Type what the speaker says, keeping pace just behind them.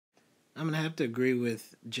I'm gonna have to agree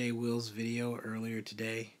with J.Will's video earlier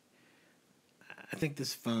today. I think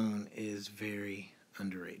this phone is very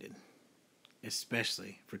underrated,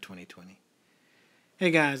 especially for 2020.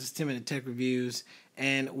 Hey guys, it's 10 Minute Tech Reviews,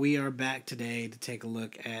 and we are back today to take a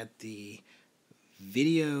look at the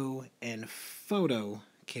video and photo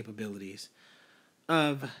capabilities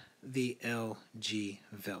of the LG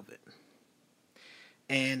Velvet.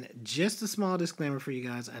 And just a small disclaimer for you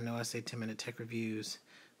guys. I know I say 10 Minute Tech Reviews,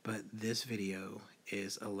 but this video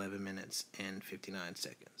is 11 minutes and 59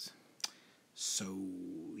 seconds. So,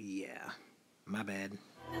 yeah, my bad.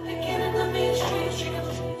 I'm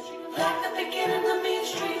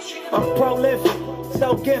prolific,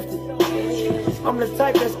 so gifted. I'm the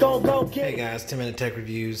type that's gon' go get. Hey guys, 10 Minute Tech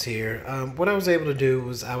Reviews here. What I was able to do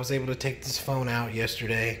was I was able to take this phone out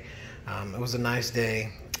yesterday. It was a nice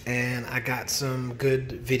day, and I got some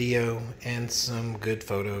good video and some good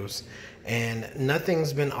photos. And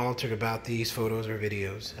nothing's been altered about these photos or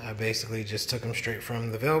videos. I basically just took them straight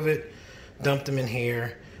from the Velvet, dumped them in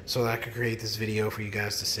here so that I could create this video for you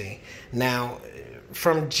guys to see. Now,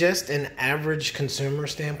 from just an average consumer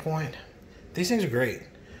standpoint, these things are great.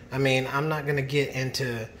 I mean, I'm not going to get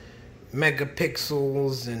into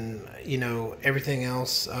megapixels and, everything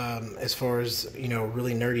else as far as,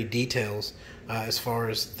 really nerdy details as far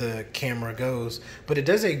as the camera goes. But it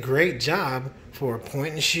does a great job for a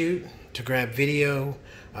point and shoot, to grab video.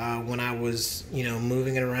 When I was,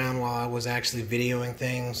 moving it around while I was actually videoing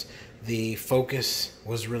things, the focus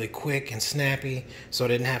was really quick and snappy, so I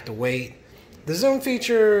didn't have to wait. The zoom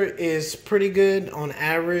feature is pretty good on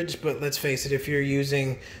average, but let's face it, if you're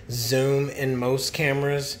using zoom in most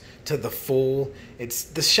cameras to the full,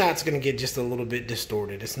 the shot's going to get just a little bit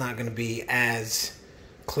distorted. It's not going to be as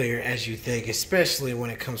clear as you think, especially when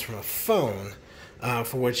it comes from a phone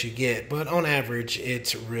for what you get. But on average,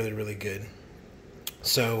 it's really, really good.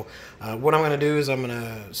 So what I'm going to do is I'm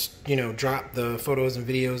going to, drop the photos and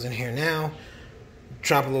videos in here now.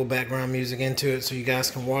 Drop a little background music into it so you guys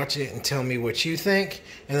can watch it and tell me what you think,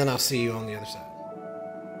 and then I'll see you on the other side.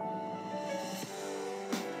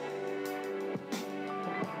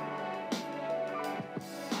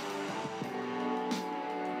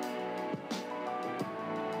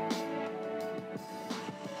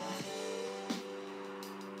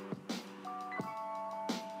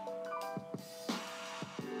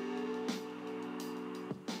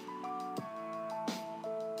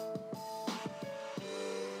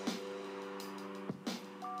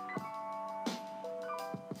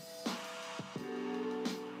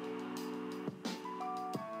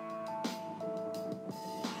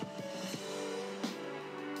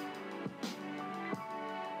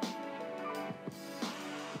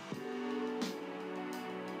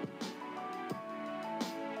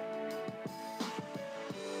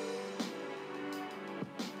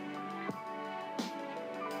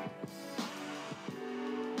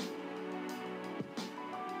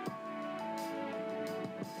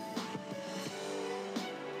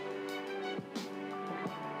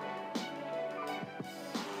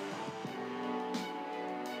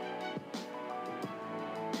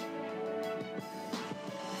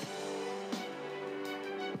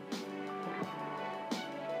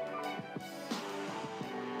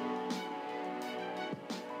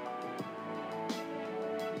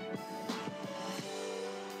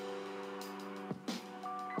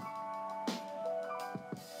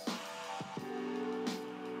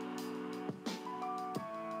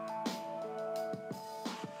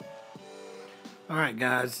 Alright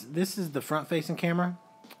guys, this is the front facing camera.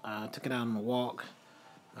 I took it out on the walk,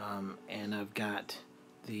 and I've got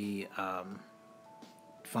the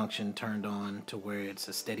function turned on to where it's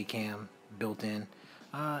a steady cam built in.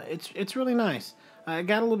 It's really nice. It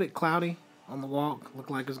got a little bit cloudy on the walk,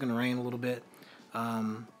 looked like it was going to rain a little bit,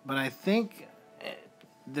 but I think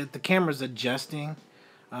that the camera's adjusting.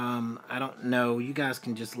 I don't know, you guys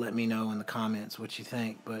can just let me know in the comments what you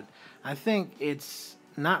think, but I think it's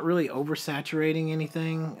not really oversaturating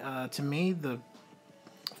anything. To me, the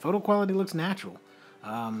photo quality looks natural.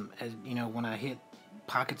 As when I hit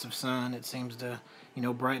pockets of sun, it seems to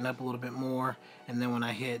brighten up a little bit more, and then when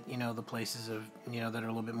I hit the places of that are a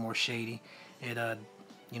little bit more shady, it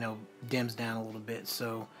dims down a little bit.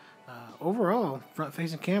 So overall, front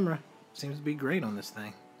facing camera seems to be great on this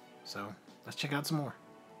thing. So let's check out some more.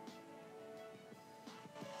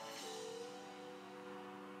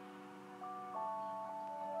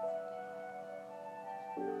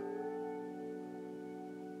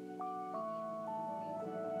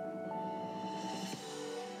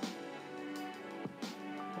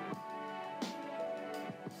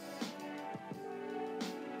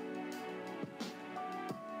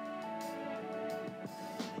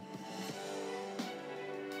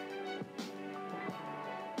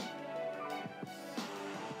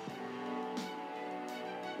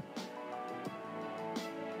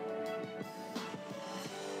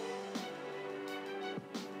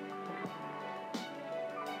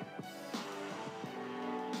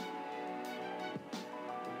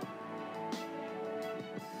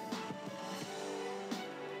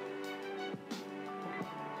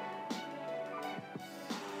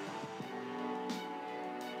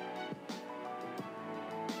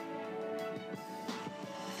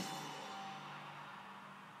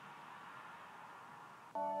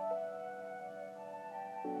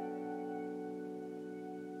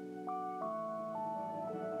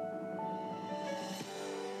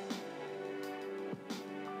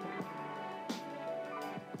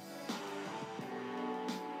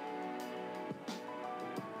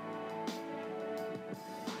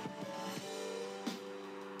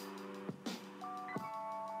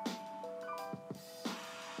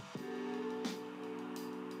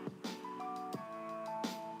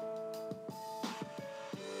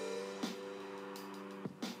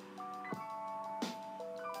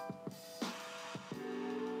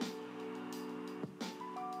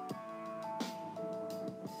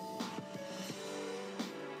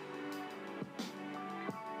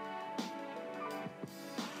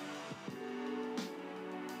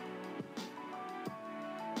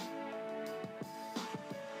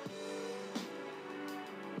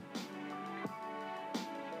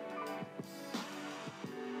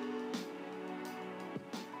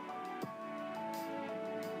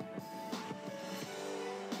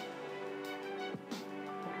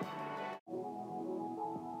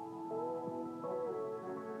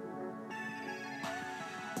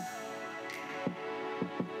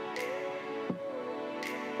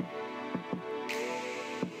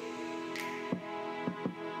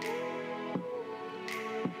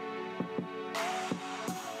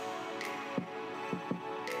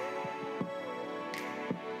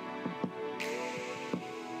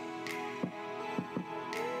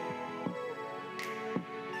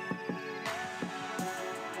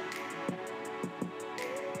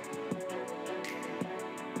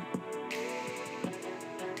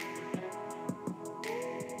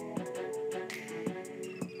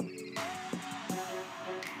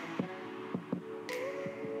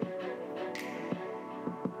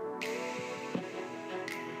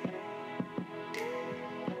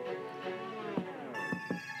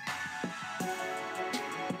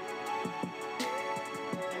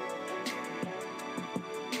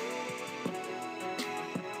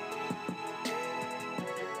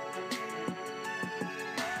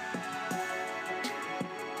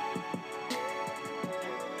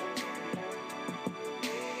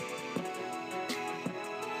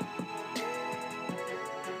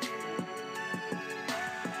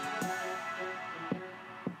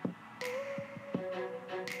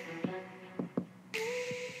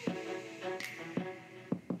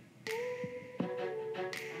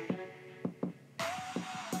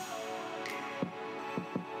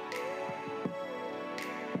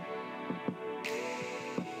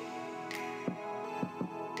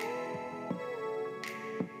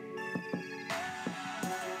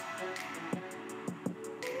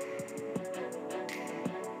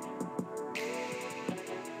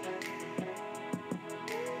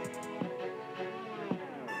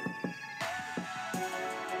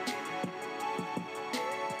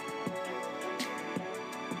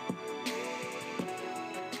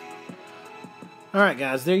 Alright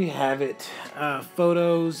guys, there you have it.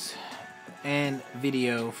 Photos and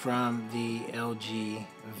video from the LG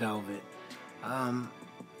Velvet.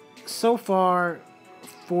 So far,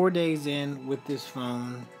 4 days in with this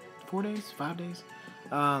phone. 4 days? 5 days?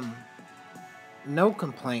 No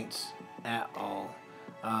complaints at all.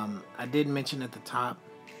 I did mention at the top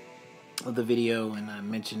of the video, and I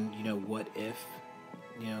mentioned, what if,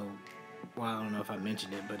 well, I don't know if I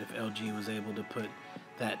mentioned it, but if LG was able to put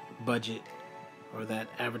that budget or that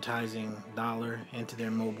advertising dollar into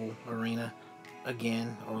their mobile arena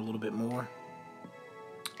again, or a little bit more,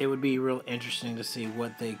 it would be real interesting to see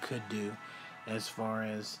what they could do as far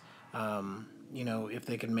as, if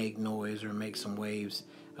they can make noise or make some waves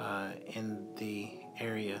in the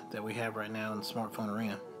area that we have right now in the smartphone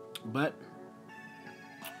arena. But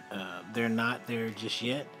they're not there just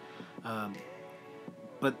yet.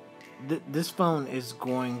 But this phone is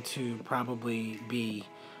going to probably be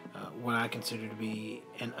what I consider to be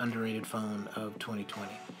an underrated phone of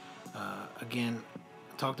 2020. Again,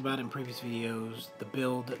 I talked about it in previous videos, the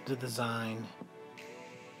build, the design,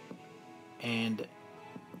 and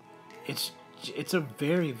it's a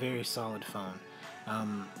very, very solid phone.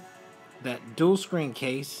 That dual screen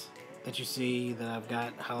case that you see that I've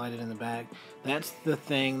got highlighted in the back, that's the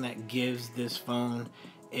thing that gives this phone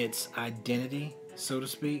its identity, so to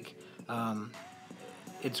speak.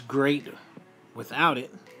 It's great without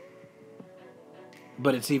it,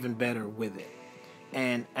 but it's even better with it.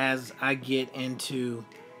 And as I get into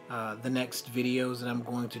the next videos that I'm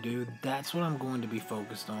going to do, that's what I'm going to be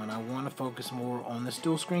focused on. I want to focus more on this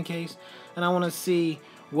dual screen case, and I want to see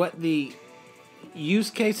what the use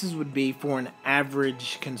cases would be for an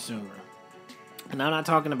average consumer. And I'm not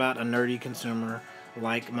talking about a nerdy consumer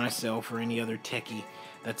like myself or any other techie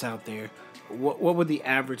that's out there. What would the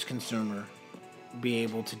average consumer be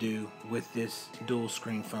able to do with this dual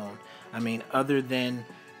screen phone? I mean, other than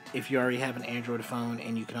if you already have an Android phone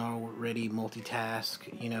and you can already multitask,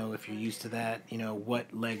 if you're used to that,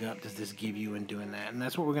 what leg up does this give you in doing that? And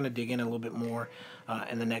that's what we're going to dig in a little bit more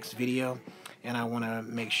in the next video. And I want to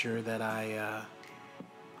make sure that I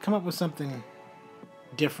come up with something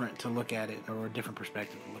different to look at it, or a different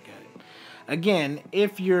perspective to look at it. Again,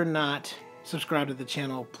 if you're not subscribed to the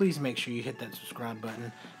channel, please make sure you hit that subscribe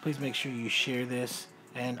button. Please make sure you share this,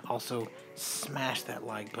 and also smash that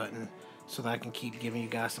like button so that I can keep giving you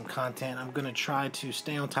guys some content. I'm going to try to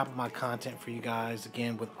stay on top of my content for you guys,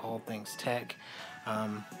 again, with all things tech. I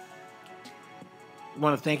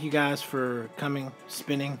want to thank you guys for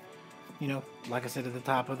spending, like I said at the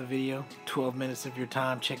top of the video, 12 minutes of your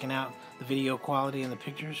time checking out the video quality and the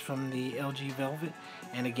pictures from the LG Velvet.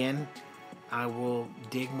 And again, I will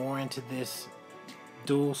dig more into this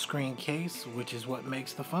dual screen case, which is what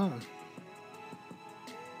makes the phone.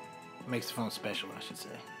 Makes the phone special, I should say.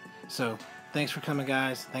 So, thanks for coming,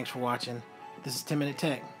 guys. Thanks for watching. This is 10 Minute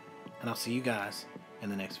Tech, and I'll see you guys in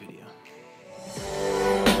the next video.